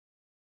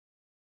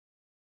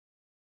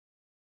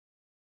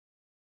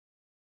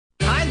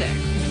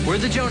there. We're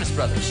the Jonas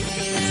Brothers.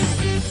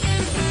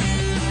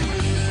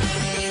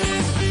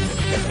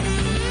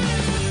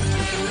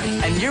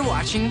 And you're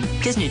watching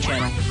Disney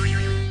Channel.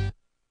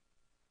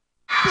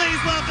 Please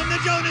welcome the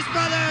Jonas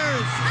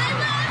Brothers!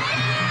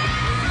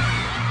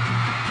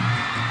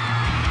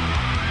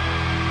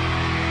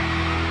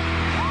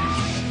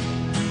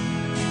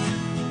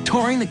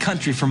 Touring the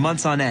country for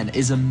months on end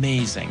is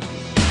amazing.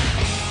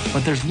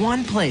 But there's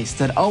one place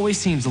that always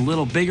seems a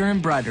little bigger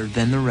and brighter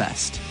than the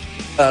rest.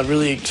 A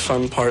really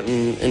fun part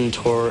in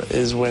tour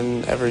is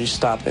whenever you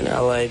stop in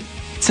LA.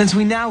 Since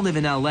we now live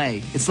in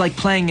LA, it's like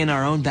playing in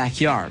our own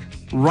backyard,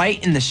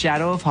 right in the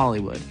shadow of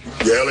Hollywood.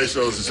 The LA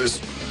shows is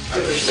just,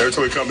 every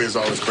time we come in, it's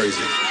always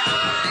crazy.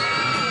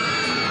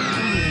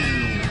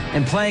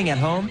 And playing at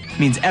home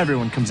means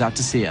everyone comes out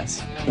to see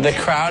us. The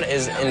crowd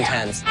is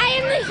intense. I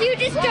am the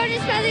hugest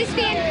Jonas Brothers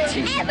fan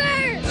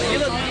ever! You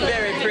look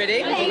very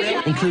pretty.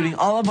 Including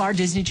all of our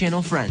Disney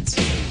Channel friends.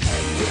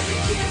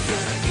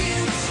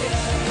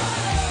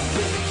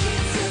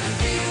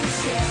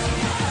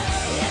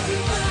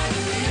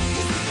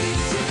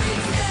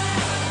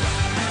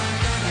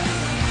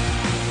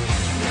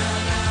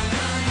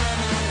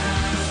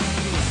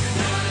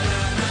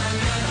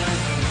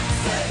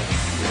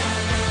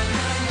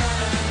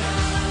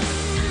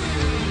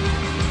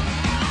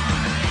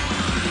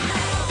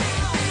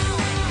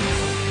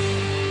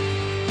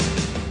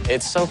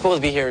 It's so cool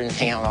to be here and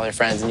hang out with all your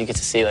friends, and you get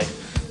to see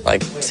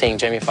like seeing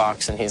Jamie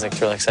Foxx, and he's like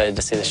really excited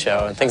to see the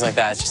show and things like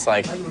that. It's just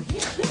like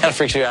kind of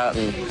freaks you out,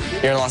 and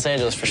you're in Los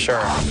Angeles for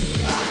sure.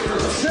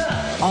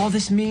 All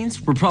this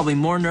means we're probably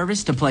more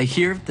nervous to play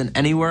here than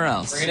anywhere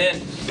else. Bring it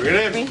in. Bring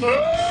it in.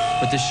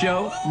 But the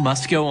show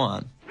must go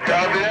on.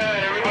 Copy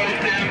that. Everybody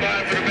stand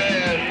by for the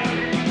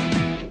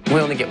band. We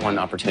only get one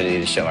opportunity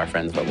to show our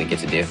friends what we get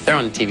to do. They're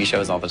on TV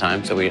shows all the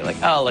time, so we're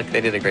like, oh, look, they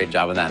did a great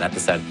job in that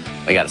episode.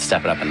 We got to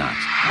step it up a notch.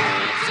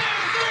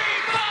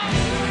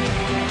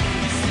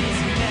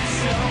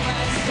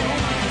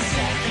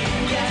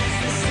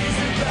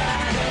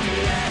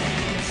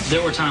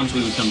 There were times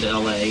we would come to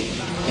LA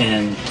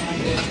and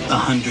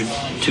 100,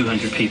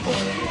 200 people.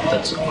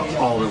 That's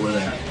all that were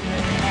there.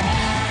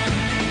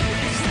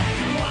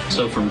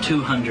 So from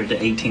 200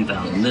 to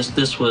 18,000.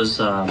 This was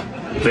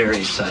very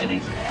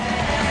exciting.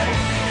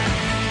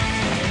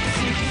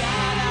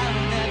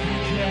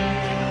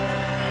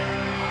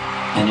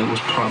 And it was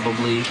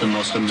probably the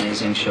most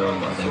amazing show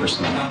I've ever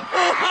seen.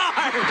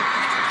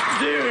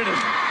 Dude!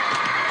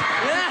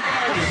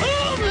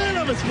 Oh man,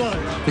 that was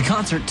fun! The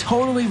concert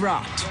totally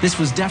rocked. This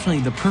was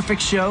definitely the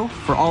perfect show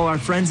for all our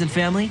friends and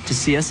family to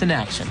see us in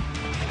action.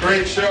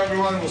 Great show,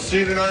 everyone. We'll see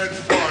you tonight at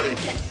the party.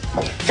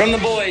 From the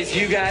boys,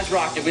 you guys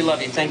rocked it. We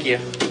love you. Thank you.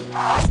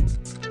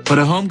 But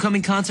a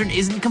homecoming concert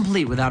isn't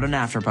complete without an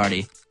after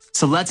party.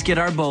 So let's get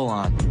our bowl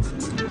on.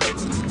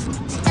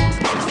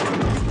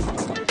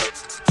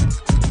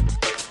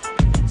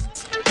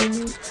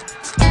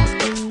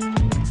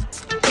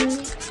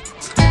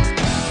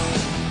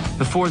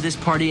 Before this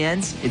party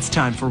ends, it's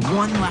time for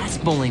one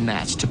last bowling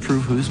match to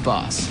prove who's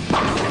boss.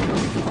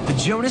 The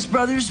Jonas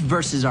Brothers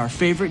versus our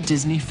favorite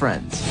Disney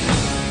friends.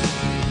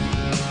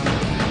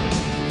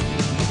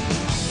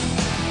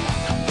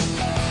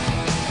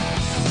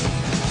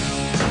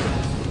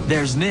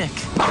 There's Nick,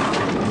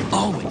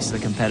 always the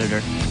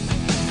competitor.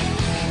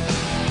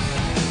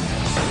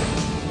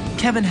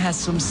 Kevin has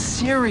some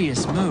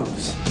serious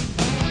moves.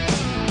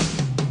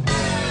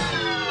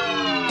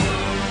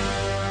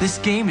 This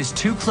game is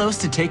too close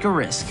to take a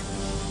risk.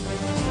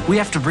 We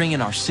have to bring in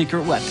our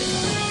secret weapon.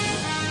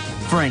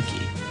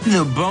 Frankie,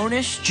 the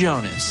Bonus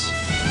Jonas.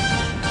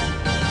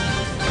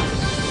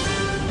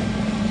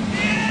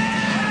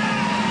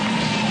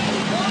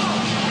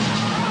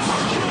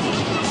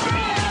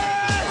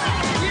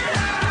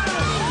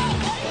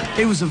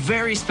 It was a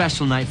very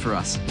special night for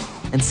us,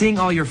 and seeing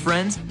all your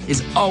friends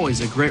is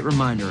always a great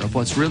reminder of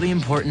what's really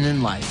important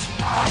in life.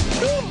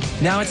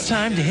 Now it's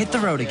time to hit the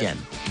road again.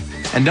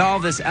 And all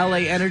this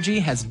LA energy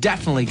has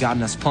definitely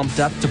gotten us pumped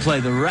up to play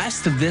the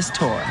rest of this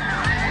tour.